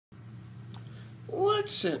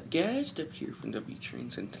What's up guys, Deb here from W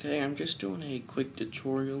Trains, and today I'm just doing a quick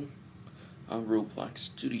tutorial on Roblox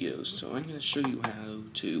Studio. So I'm going to show you how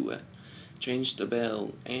to change the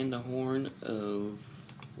bell and the horn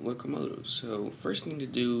of locomotives. So first thing to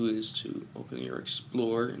do is to open your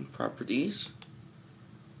Explorer and Properties.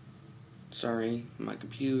 Sorry, my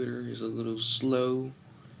computer is a little slow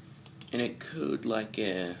and it could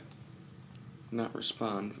not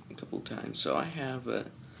respond a couple times. So I have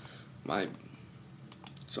my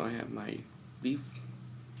beef.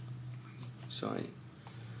 So I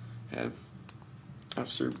have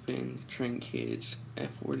Officer Ben, Train Kids,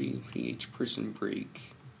 F40 PH Prison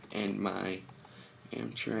Break, and my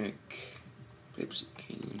Amtrak Pepsi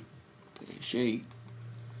can dash 8.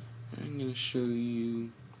 I'm gonna show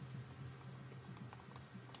you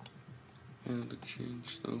how to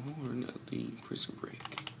change the horn of the Prison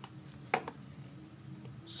Break.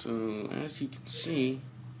 So as you can see,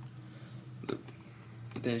 the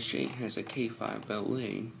dash 8 has a K5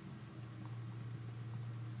 LA.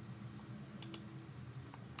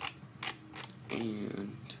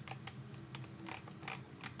 And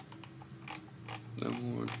the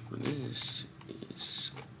horn for this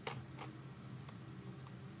is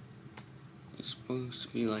supposed to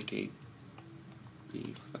be like a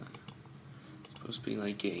B5. It's supposed to be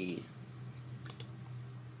like a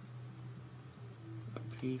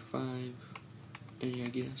P5A, I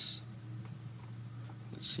guess.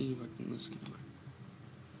 Let's see if I can listen to it.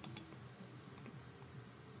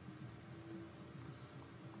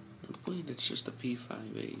 I believe it's just a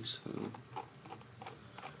P5A, so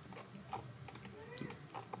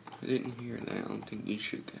I didn't hear that. I don't think you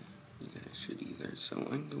guys should either. So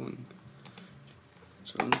I'm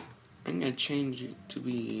gonna change it to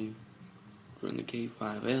be from the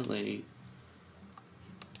K5LA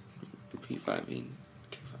to P5A.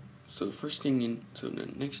 So the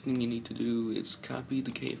next thing you need to do is copy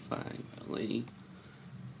the K5LA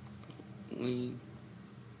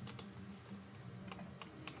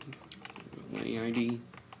ID,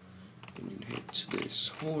 and then head to this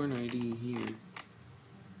horn ID here.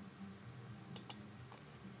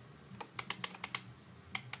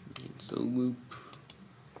 It's the loop.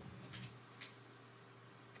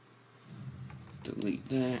 Delete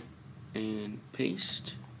that and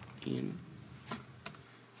paste in.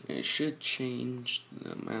 And it should change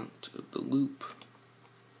the amount of the loop.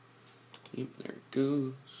 Yep, there it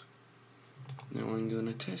goes. Now I'm going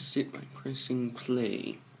to test it by pressing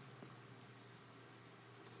play.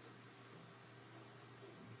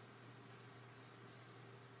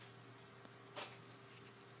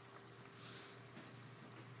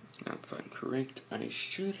 Now if I'm correct, I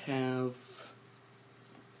should have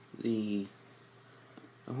the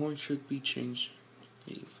horn should be changed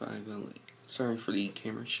to A5LA. Sorry for the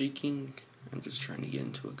camera shaking. I'm just trying to get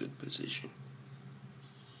into a good position.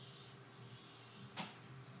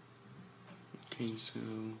 Okay, so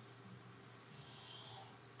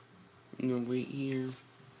I'm gonna wait here.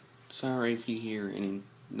 Sorry if you hear any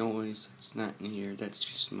noise that's not in here. That's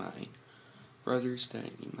just my brothers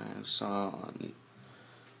that you might have saw on the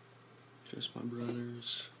Just My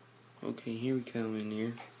Brothers. Okay, here we come in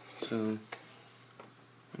here. So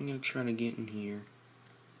I'm gonna try to get in here.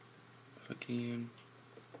 If I can.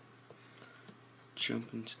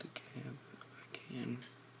 Jump into the cab if I can.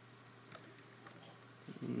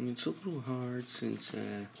 It's a little hard since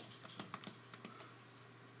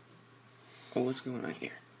what's going on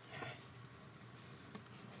here?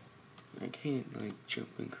 I can't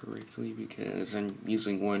jump in correctly because I'm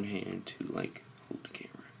using one hand to hold the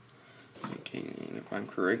camera. Okay, and if I'm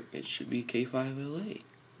correct, it should be K5LA.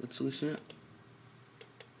 Let's listen up.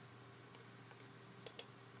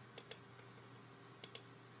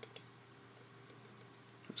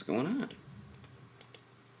 What's going on?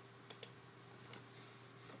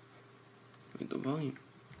 Read the volume.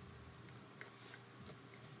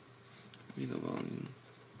 Read the volume.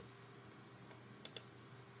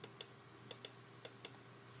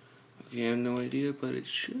 Okay, I have no idea, but it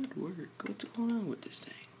should work. What's going on with this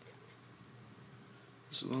thing?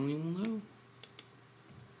 Is the volume low?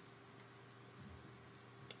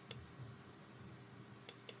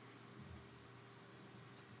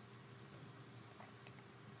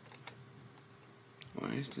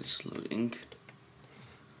 Why is this loading?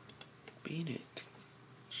 Beat it.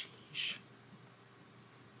 Sheesh.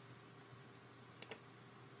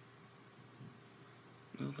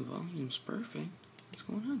 Well, the volume's perfect. What's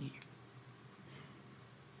going on here?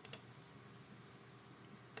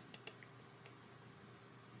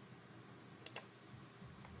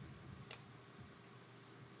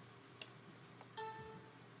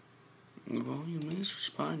 The volume is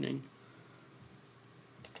responding.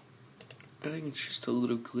 I think it's just a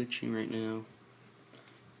little glitchy right now.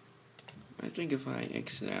 I think if I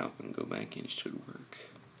exit out and go back in, it should work.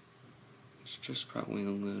 It's just probably a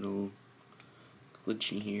little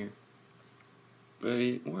glitchy here, but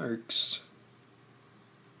it works.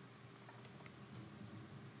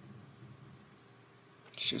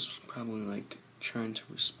 It's just probably like trying to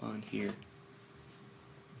respond here.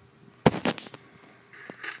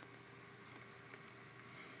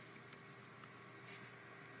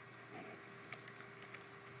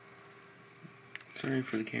 Sorry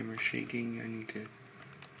for the camera shaking. I need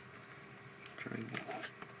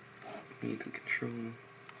to control,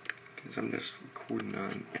 because I'm just recording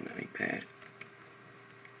on an iPad.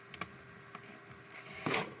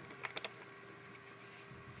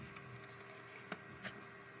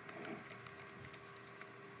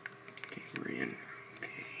 Okay, we're in.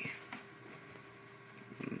 Okay.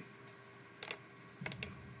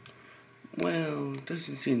 Well, it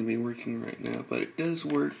doesn't seem to be working right now, but it does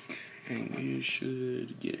work, and you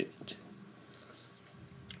should get it.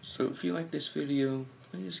 So if you like this video,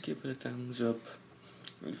 please give it a thumbs up.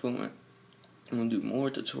 If you want, I'm gonna do more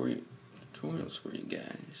tutorials for you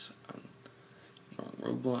guys on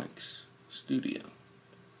Roblox Studio.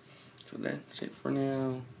 So that's it for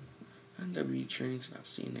now. I'm W Trains, and I'll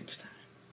see you next time.